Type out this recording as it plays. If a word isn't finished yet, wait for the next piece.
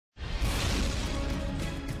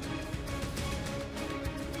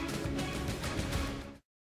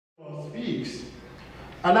speaks.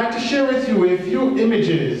 I'd like to share with you a few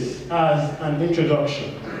images as an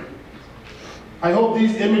introduction. I hope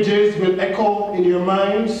these images will echo in your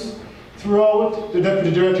minds throughout the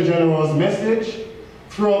Deputy Director General's message,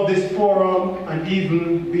 throughout this forum, and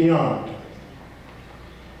even beyond.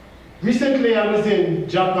 Recently, I was in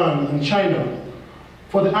Japan and China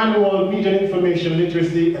for the annual Media and Information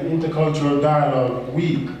Literacy and Intercultural Dialogue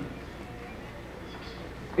Week.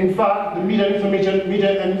 In fact, the Media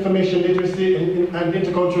and Information Literacy and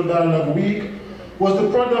Intercultural Dialogue Week was the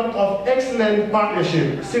product of excellent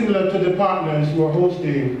partnership, similar to the partners who are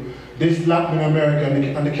hosting this Latin America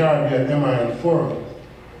and the Caribbean MIL Foro.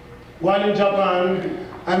 While in Japan,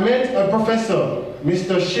 I met a professor,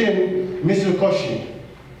 Mr. Shin Mizukoshi.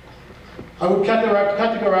 I would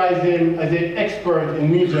categorize him as an expert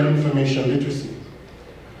in media and information literacy.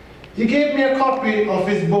 He gave me a copy of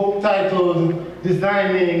his book titled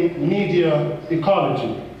Designing Media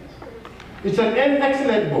Ecology. It's an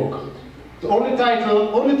excellent book. The only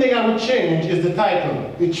thing I would change is the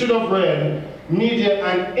title. It should have read Media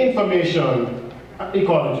and Information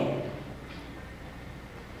Ecology.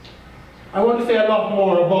 I want to say a lot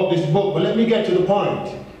more about this book, but let me get to the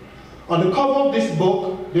point. On the cover of this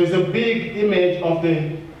book, there's a big image of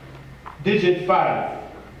the digit 5.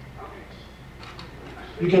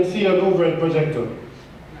 You can see an overhead projector.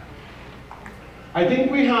 I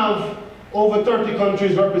think we have over 30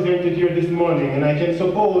 countries represented here this morning, and I can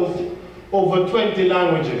suppose over 20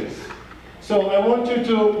 languages. So I want you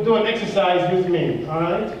to do an exercise with me, all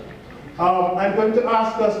right? I'm going to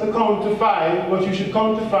ask us to count to 5, but you should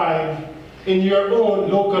count to 5 in your own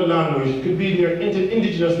local language. It could be in your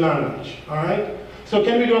indigenous language, all right? So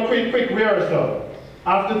can we do a quick rehearsal?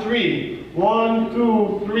 After 3, 1,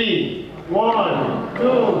 2, 3. 1,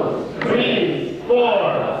 2, 3,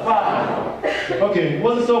 4, 5. Okay,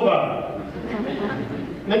 wasn't so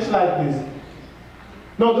bad. Next slide, please.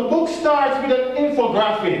 Now, the book starts with an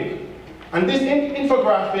infographic, and this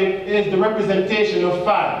infographic is the representation of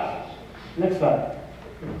 5. Next slide.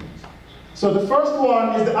 So the first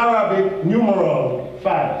one is the Arabic numeral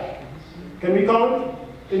 5. Can we count?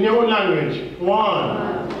 In your own language.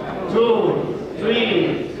 1, 2,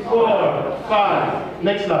 3, 4, 5.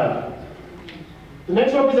 Next slide. The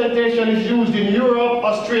next representation is used in Europe,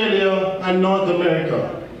 Australia, and North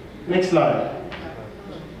America. Next slide.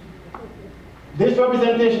 This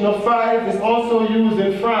representation of 5 is also used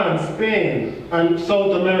in France, Spain, and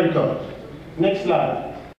South America. Next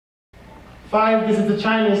slide. 5, this is the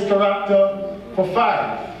Chinese character for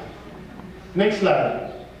 5. Next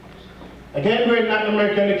slide. Again, we're in Latin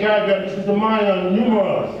America and the Caribbean. This is the Mayan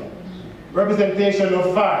numerals representation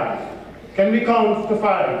of 5. Can we count to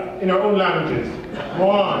 5 in our own languages?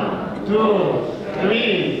 1, 2,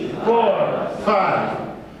 3, 4,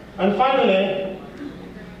 5. And finally,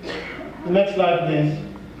 the next slide, please.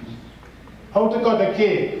 How to cut a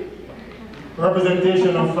cake,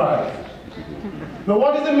 representation of 5. Now,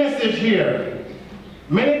 what is the message here?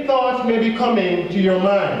 Many thoughts may be coming to your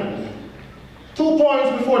mind. 2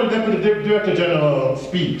 points before the Deputy Director General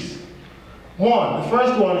speaks. The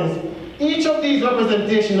first one is, each of these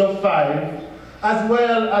representations of 5, as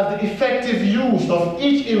well as the effective use of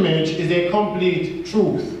each image, is a complete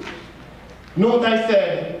truth. Note I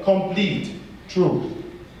said complete truth.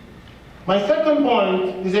 My second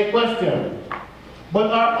point is a question.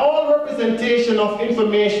 But are all representation of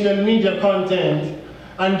information and media content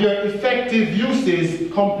and their effective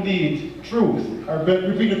uses complete truth? I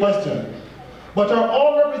repeat the question. But are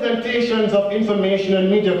all representations of information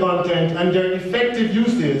and media content and their effective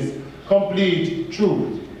uses complete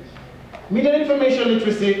truth? Media and information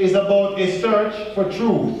literacy is about a search for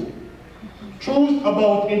truth. Truth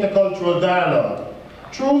about intercultural dialogue.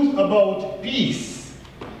 Truth about peace.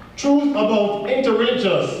 Truth about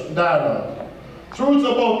interreligious dialogue. Truth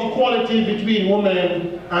about equality between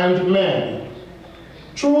women and men.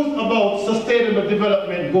 Truth about sustainable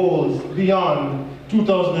development goals beyond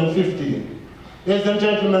 2015. Ladies and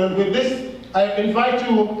gentlemen, with this, I invite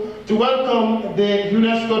you to welcome the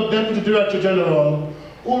UNESCO Deputy Director General,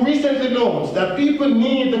 who recently notes that people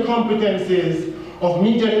need the competencies of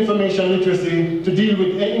media and information literacy to deal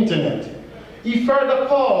with the internet. He further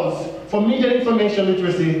calls for media and information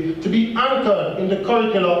literacy to be anchored in the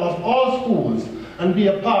curricula of all schools and be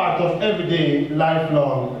a part of everyday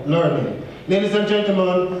lifelong learning. Ladies and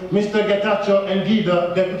gentlemen, Mr. Getachew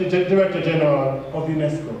Engida, Deputy Director General of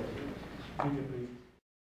UNESCO.